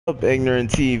Up,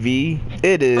 Ignorant TV.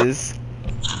 It is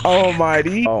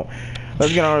Almighty. Oh,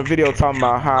 let's get on a video talking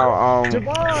about how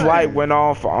Flight went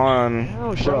off on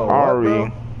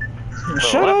Ari.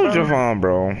 Shut up, Javon,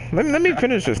 bro. Let me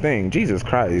finish this thing. Jesus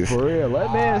Christ. For real,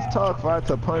 let man talk fight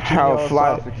to punch in How your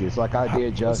Flight esophagus like I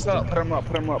did Justin. What's up? Put him up,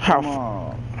 put him up, put him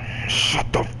up.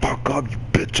 Shut the fuck up, you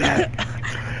bitch ass.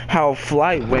 How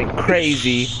Flight went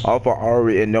crazy off of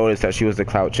Ari and noticed that she was the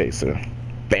clout chaser.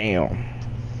 Bam.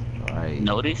 Right.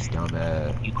 Noticed?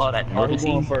 Dumbass. You call that Who's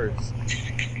noticing? going first?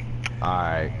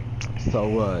 Alright. So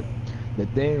what? The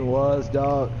thing was,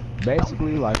 dog,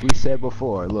 basically like we said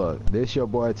before, look, this your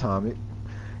boy Tommy,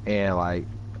 and like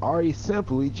Ari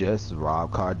simply just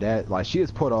robbed Kardashian. Like she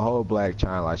just put a whole Black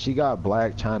China. Like she got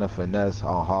Black China finesse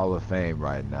on Hall of Fame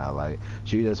right now. Like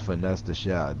she just finessed the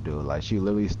shit out, dude. Like she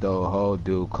literally stole a whole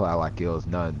dude Clout like it was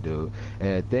nothing, dude.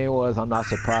 And the thing was, I'm not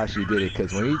surprised she did it,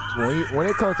 cause when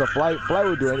it comes to Flight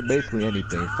would do basically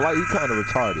anything. Flight, he kind of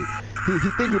retarded. He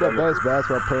think he the best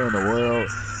basketball player in the world.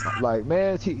 Like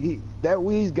man, that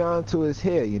weed's gone to his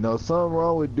head. You know, something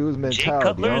wrong with dude's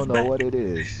mentality. I don't know what it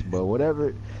is, but whatever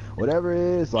it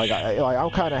is, like I'm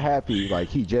kind of happy. Like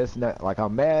he just not like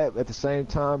I'm mad at the same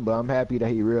time, but I'm happy that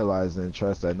he realized and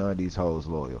trusts that none of these hoes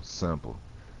loyal. Simple.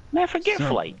 Man, forget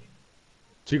Flight.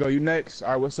 Chico, you next?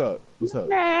 Alright, what's up? What's up?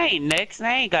 Nah, I ain't next.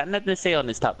 I ain't got nothing to say on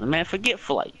this topic. Man, forget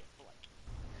Flight.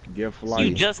 Get Flight.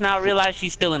 You just now realize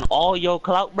she's stealing all your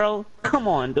clout, bro? Come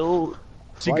on, dude.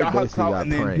 She got her clout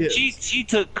and then hit. She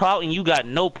took clout and you got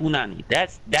no punani.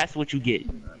 That's what you get.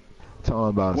 Tell him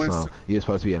about something. You're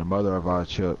supposed to be the mother of our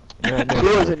chip. Man, she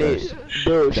wasn't it,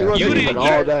 dude. She wasn't even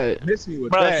all that. Miss me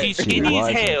with Bro, that. she's skinny as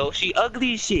hell. She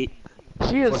ugly as shit.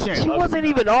 She wasn't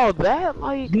even all that.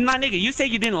 Like, nah, nigga, you said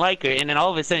you didn't like her, and then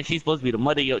all of a sudden she's supposed to be the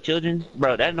mother of your children,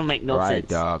 bro. That don't make no sense.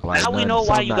 Dog, like now we know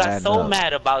why you got so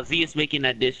mad about Zeus making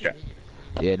that diss track.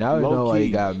 Yeah, now we know why he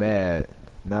got mad.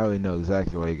 Now we know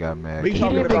exactly why he got mad. he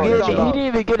didn't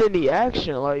even get any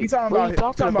action. Like, He's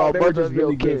talking about they were just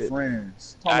really good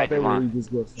friends. Talking about they were really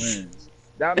just good friends.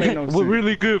 That made no sense. We're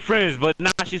really good friends, but now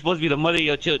she's supposed to be the mother of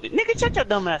your children. Nigga, shut your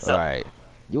dumb ass up. Right.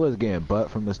 You was getting butt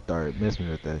from the start. Miss me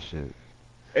with that shit.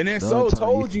 And then so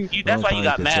told you. That's why you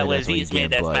got mad when Zeus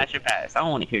made that smash your pass. I don't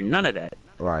want to hear none of that.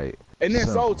 Right. And then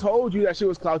so told you that she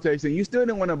was clout chasing. You still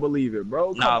didn't want to believe it,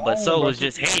 bro. Nah, but so was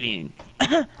just hating.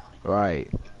 Right.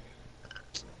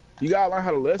 You gotta learn how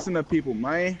to listen to people,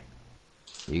 man.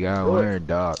 You gotta learn,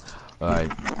 dog.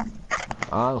 Like,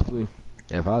 honestly,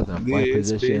 if I was in a fight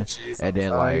position and then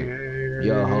like,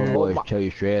 yo, homeboy tell you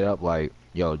straight up like,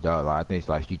 yo, dog, like, I think it's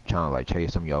like she trying to like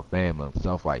chase some of your family and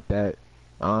stuff like that.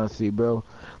 Honestly, bro,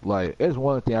 like, it's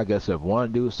one thing I guess if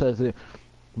one dude says it,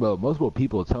 but multiple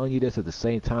people telling you this at the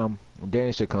same time, then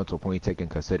it should come to a point you take in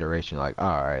consideration, like,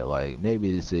 alright, like,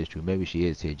 maybe this is true, maybe she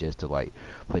is here just to, like,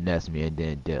 finesse me and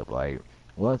then dip, like,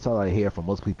 once I like, hear from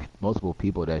multiple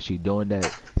people that she doing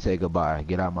that, say goodbye,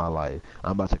 get out of my life.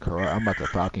 I'm about to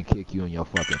fucking kick you in your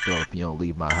fucking throat if you don't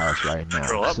leave my house right now.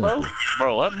 Bro, what, bro?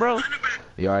 Bro, what, bro?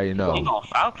 You already know. You gonna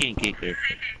Falcon kick her.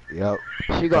 Yep.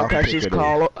 She gonna catch this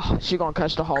call. She gonna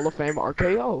catch the Hall of Fame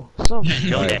RKO. So.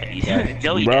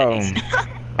 Joey bro,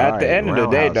 at the end of the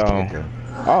day, though,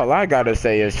 all I gotta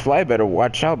say is Fly better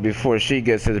watch out before she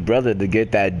gets his brother to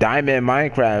get that diamond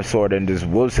Minecraft sword and just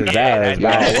whoops his ass.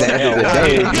 But at the end of the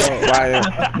day,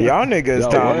 like, y'all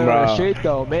niggas talking about shit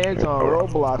though, man's on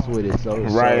Roblox with it, so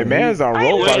right, man's on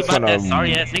Roblox gonna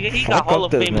sorry ass nigga. He got Hall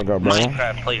of Fame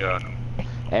Minecraft player on him.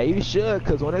 Hey, you should,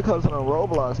 cause when it comes to the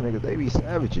Roblox niggas, they be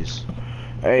savages.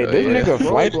 Hey, this nigga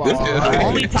Flight. The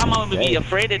only time I'm gonna be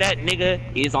afraid of that nigga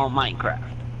is on Minecraft.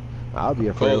 I'll be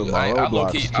afraid of my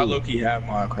Roblox I low-key have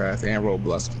Minecraft and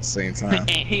Roblox at the same time.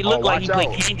 He look like he play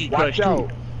Candy Crush too.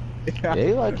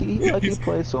 Yeah, he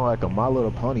plays some like a My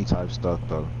Little Pony type stuff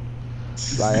though.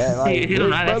 Like he don't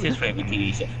know that's his favorite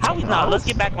TV show. How is now? Let's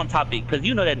get back on topic because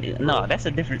you know that that's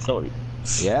a different story.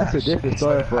 Yeah, that's a different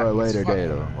story for a later day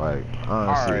though. Like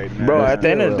honestly, right, bro. At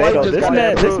the end of the day, though,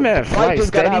 this man Flight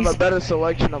just gotta have a better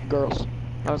selection of girls.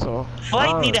 That's all.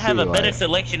 Flight need to have a better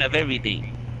selection of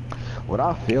everything. What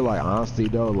I feel like, honestly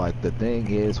though, like the thing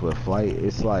is with Flight,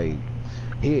 it's like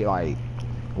he like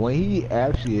when he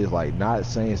actually is like not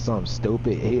saying something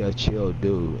stupid, he a chill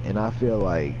dude, and I feel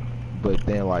like, but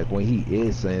then like when he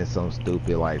is saying something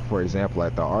stupid, like for example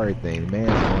like the Ari thing, man's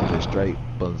going to straight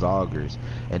bunzoggers,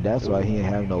 and that's why he ain't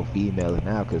have no females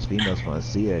now, cause females gonna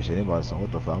see that shit. Anybody saying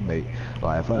what the fuck, mate?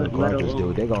 Like if I go this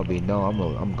dude, they gonna be no,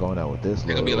 I'm going out with this.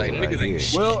 They gonna be like niggas ain't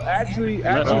shit. Well, actually,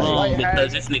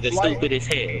 because this nigga stupid as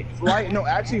hell.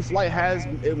 Flight has.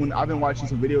 When I've been watching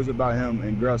some videos about him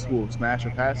and girls who will smash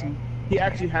or pass him, he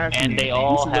actually has. And they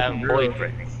all have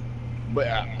boyfriends. But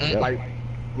like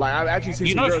Like I've actually seen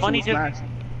You some know girls what's funny, who smash.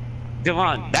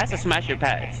 Devon, that's a smasher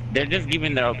pass. They're just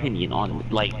giving their opinion on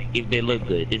like if they look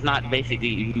good. It's not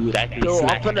basically if you would actually Yo,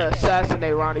 I'm smash. finna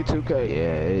assassinate Ronnie 2K. Yeah,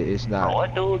 it's not.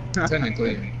 What, dude?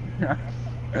 Technically. Yeah,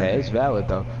 it's valid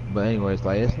though. But anyways,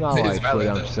 like it's not It's like valid,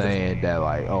 I'm though. saying that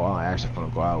like, oh, I'm actually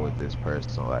gonna go out with this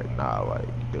person. Like, nah,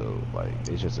 like, dude, like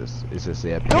it's just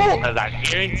their opinion. Because I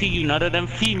guarantee you, none of them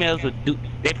females would do.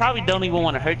 They probably don't even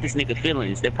want to hurt this nigga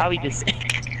feelings. They probably just.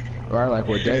 Right, like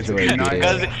what Desiree did.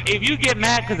 Because if you get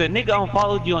mad because a nigga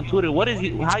unfollowed you on Twitter, what is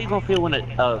you? How you gonna feel when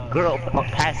a girl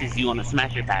passes you on a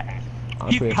smasher pass?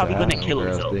 He's probably gonna kill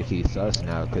himself. Think he's sus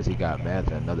now because he got mad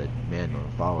that another man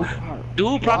unfollowed him.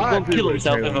 Dude probably gonna kill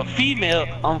himself if a female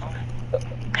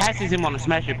passes him on a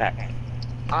smasher pass.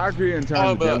 I agree in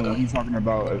terms of Jalen when he's talking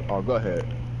about. Oh, go ahead.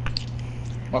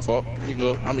 My fault. You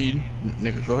go. I'm eating.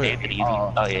 Nigga, go ahead. Anthony,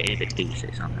 oh yeah, Anthony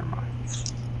say something.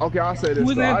 Okay, I'll say this. Who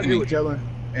is So I Anthony? agree with Jalen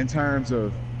in terms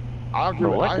of. I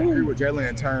agree with Jalen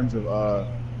in terms of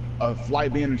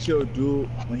Flight being a chill dude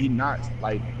when he not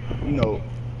like, you know,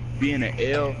 being an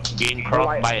L. Being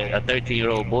crossed by a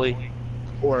 13-year-old boy.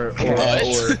 Or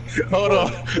Hold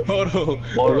on.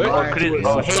 Or hating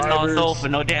on soul for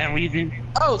no damn reason.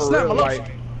 Oh, snap. real,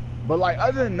 like, but like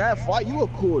other than that, Flight, you a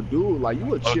cool dude. Like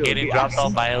you a Or chill getting dude. dropped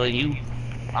off by LAU.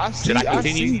 I see. Should I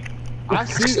continue? I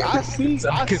see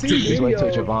Just wait till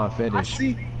videos. Javon finish.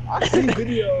 I see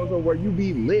videos of where you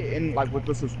be lit and like with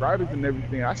the subscribers and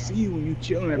everything. I see you when you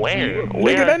chilling. Where?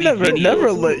 Nigga, that never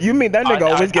lit. You mean that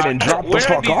nigga always getting dropped the Where are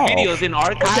fuck these off? videos in Okay,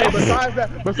 archives?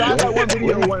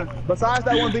 besides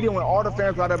that one video when all the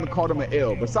fans got up and called him an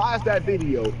L. Besides that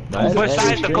video,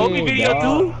 Besides the Kobe video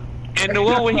too? And the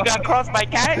one where he got crossed by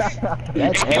Cash?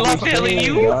 And he lost to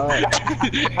LAU?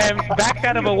 And backed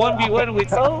out of a 1v1 with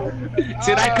Soul?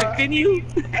 Should I continue?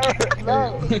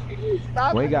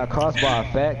 When he got crossed by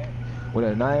a fact with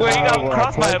a 9 Where he got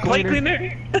crossed by a plate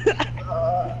cleaner?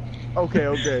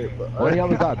 okay. When he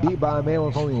almost got beat by a man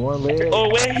with only one leg.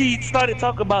 Or when he started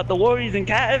talking about the Warriors and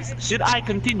Cavs? Should I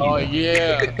continue? Oh,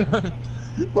 yeah.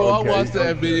 Bro, I watched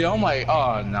that video. I'm like,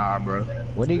 oh, nah, bro.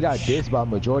 When he got dissed by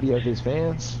majority of his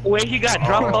fans. When he got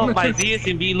dropped off by Zeus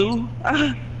and B-Lou?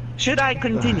 Should I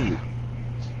continue?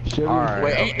 Should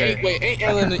Alright. Ain't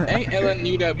Ellen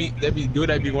you that white boy that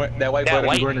be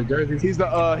wearing the jersey? He's the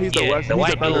West. The he's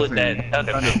white a dude with Thunder that fan.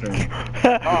 other Thunder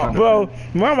fan. Bro,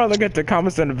 why am I looking at the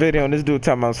comments in the video and this dude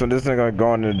talking about so this nigga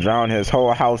going to drown his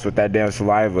whole house with that damn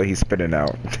saliva he's spitting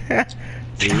out.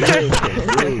 He's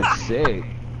sick.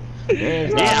 Yeah,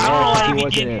 I don't know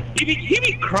why he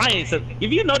be crying. So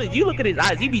if you notice, you look at his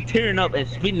eyes, he be tearing up and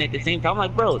spitting at the same time. I'm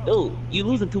like, bro, dude, you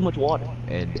losing too much water.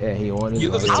 And he wanted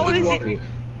You listen How to is the it?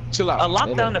 Chill A out.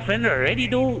 lockdown defender already,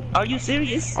 dude? Are you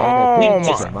serious? Oh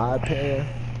Just my. in my opinion,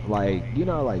 like, you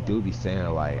know, like dude be saying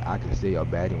like I can say your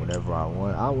baddie whenever I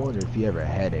want. I wonder if he ever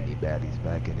had any baddies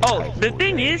back in his Oh, high the school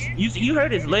thing days. is, you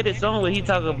heard his latest song where he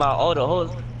talking about all the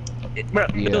hoes. Bro,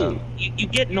 Yeah. dude, you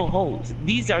get no hoes.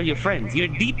 These are your friends. You're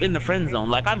deep in the friend zone.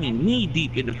 Like, I mean, knee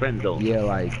deep in the friend zone. Yeah,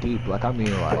 like deep. Like I mean,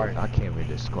 like I can't even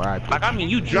describe. Like, I mean,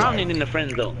 you drowning in the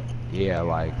friend zone. Yeah,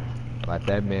 like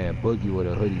that man Boogie with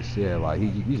a hoodie said, like he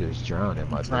just drowning,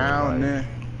 my dude. Drowning.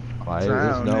 Like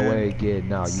there's no Drowning. way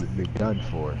getting out. You've been done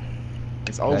for.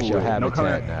 It's over That's your with.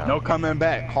 habitat now. No coming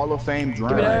back. Hall of Fame Give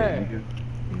me that. drown.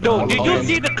 Dude, did you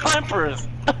see the Clampers?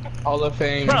 Hall of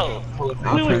Fame. Bro,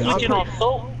 we were switching off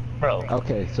soap. Bro,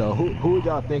 Okay, so who would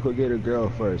y'all think would get a girl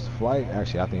first? Flight?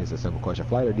 Actually, I think it's a simple question.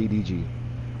 Flight or DDG?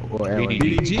 Or Aaron?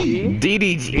 DDG.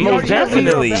 DDG, most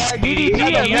definitely. DDG, He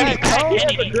has yeah, a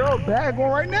Kennedy. girl bag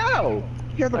on right now.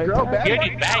 He has a girl bag You're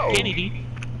right the bad now. Kennedy.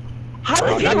 How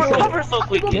did he Kennedy recover so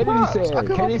quickly?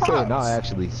 Kennedy said no,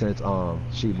 actually, since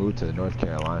she moved to North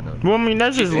Carolina. Well, I mean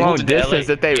that's just long moved to distance.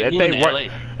 LA.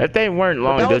 If they weren't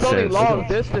long That was only distance. long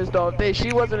distance though. If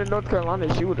she wasn't in North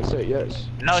Carolina, she would have said yes.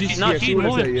 No, She- she's yeah, she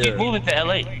would've said she's yeah. moving to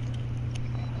LA.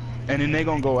 And then they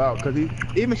gonna go out because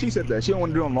even she said that she don't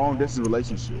want to do a long distance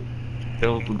relationship.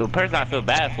 The person I feel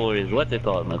bad for is what's it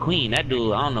called, McQueen. That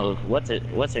dude, I don't know what's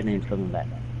her name's coming back.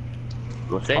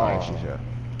 What's that?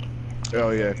 Oh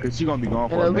yeah, because she gonna be gone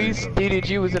for And a at minute, least so.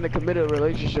 DDG was in a committed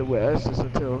relationship with Estes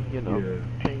until, you know,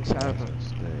 Yeah. things happen.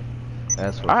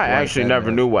 That's what I Flight actually said, never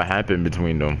man. knew what happened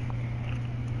between them.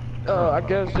 I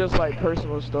guess just like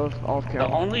personal stuff off The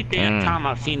camera. only damn time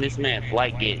I've seen this man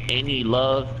Flight get any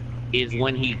love is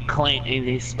when he claimed in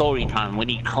his story time when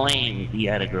he claimed he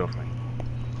had a girlfriend.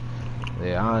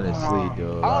 Yeah, honestly,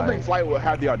 dude. I don't think Flight will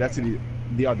have the audacity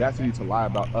to lie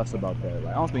about us about that.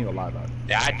 Like I don't think he'll lie about it.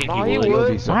 Yeah, I think No, he he would. would.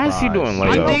 You'll be Why is he doing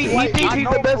surprised. layups? He thinks he's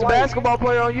the best basketball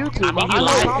player on YouTube. I mean, he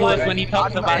lies to us when he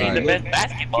talks about he's the best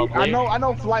basketball player. I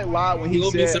know Flight lied when he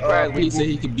You'll said be surprised when he people- said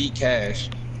he could beat Cash.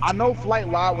 I know Flight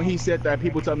lied when he said that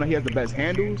people tell him that he has the best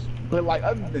handles, but like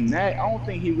other than that, I don't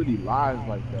think he really lies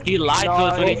like that. He lied to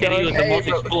us when he said he was the most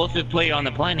explosive player on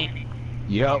the planet.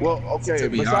 Yep. Well, okay, To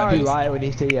be He honest. lied when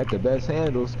he said he had the best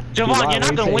handles. Javon, you're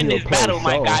not gonna win this battle,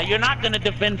 my soul. guy. You're not gonna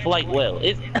defend Flight well.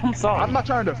 I'm sorry. I'm not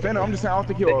trying to defend him. I'm just saying I don't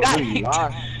think he'll The guy- really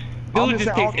lie. Dude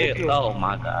just takes L. Oh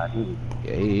my god.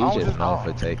 Yeah, he's just known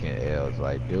for taking L's.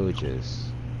 Like, dude just...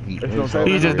 He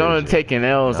just done taking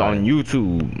L's on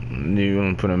YouTube. You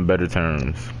gonna put in better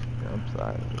terms. I'm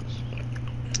sorry.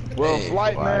 Well, Hey,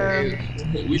 Flight,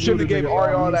 man, We shouldn't have gave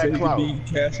Ari all that clout.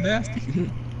 Cash nasty.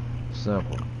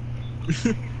 Simple.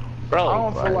 I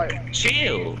Bro, don't feel like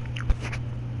chill.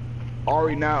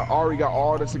 Ari got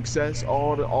all the success,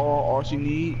 all she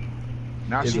need.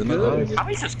 Now Is she it good. not? How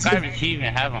many subscribers she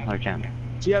even have on her channel?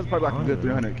 She has probably like a good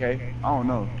 300K. I don't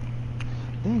know.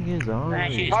 Thing is,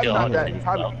 Man, she's Probably still not on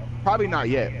that. Probably not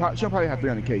yet. She'll probably have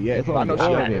 300K yet. It's But I know like she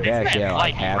all has of it. it. Back there,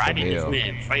 like half a riding this mil.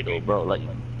 man Fredo, bro. Like,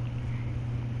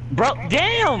 bro,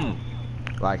 damn.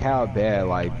 Like how bad,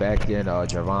 like back in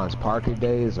Javon's Parker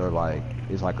days, or like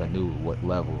it's like a new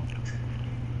level.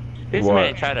 This What?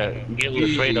 man tried to get with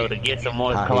Fredo to get some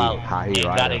more clout how he and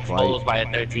ride got a exposed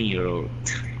flight. by a 13-year-old.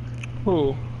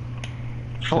 Who?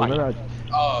 So Flight. remember,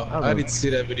 Oh, I need to see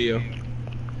that video.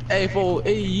 Hey, fool.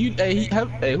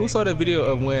 Hey, who saw that video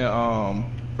of when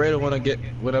Fredo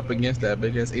went up against that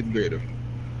big ass 8th grader?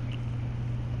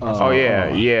 Oh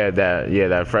yeah,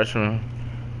 that freshman.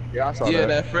 Yeah, I saw Yeah, that.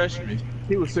 that freshman.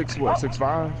 He was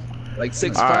 6'5". Like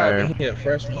 6'5", Alright. and he a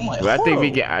freshman. I'm like, But I think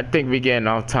whoa. we getting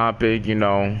off topic. You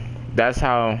know, that's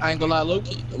how. I ain't gonna lie,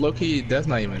 low key, that's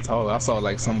not even tall. I saw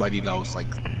like somebody that was like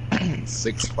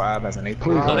 6'5" as an 8th Please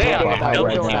grader. So they don't are talk about dope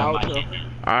right now. on my shit.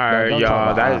 All right, Don't talk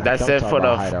y'all. about That's height. it Don't for talk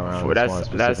about height around the this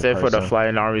one that's it specific for the person. Flight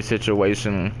and Ari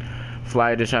situation.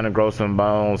 Flight is trying to grow some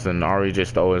bones, and Ari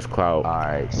just stole his clout.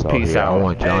 Alright, so Peace yeah, I out.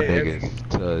 want y'all Hey, niggas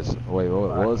to wait.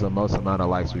 What was the most amount of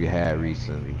likes we had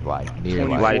recently? Like near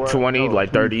Like 20,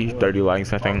 like 30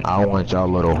 likes, I think. I want y'all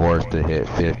little whores to hit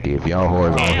 50. If y'all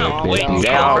whores Damn, don't wait, hit 50,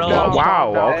 Damn, bro.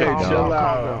 wow, Hey, okay. chill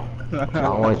out. I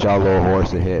want y'all little whores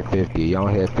to hit 50. Y'all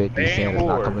don't hit 50, They ain't Santa's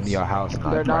not whores. coming to your house. And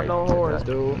They're not right no to whores, that.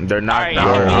 dude. They're not Alright,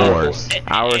 They're no whores.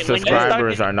 Our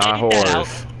subscribers are not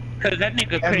whores. Cause that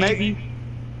nigga And crazy.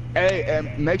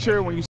 and make sure when you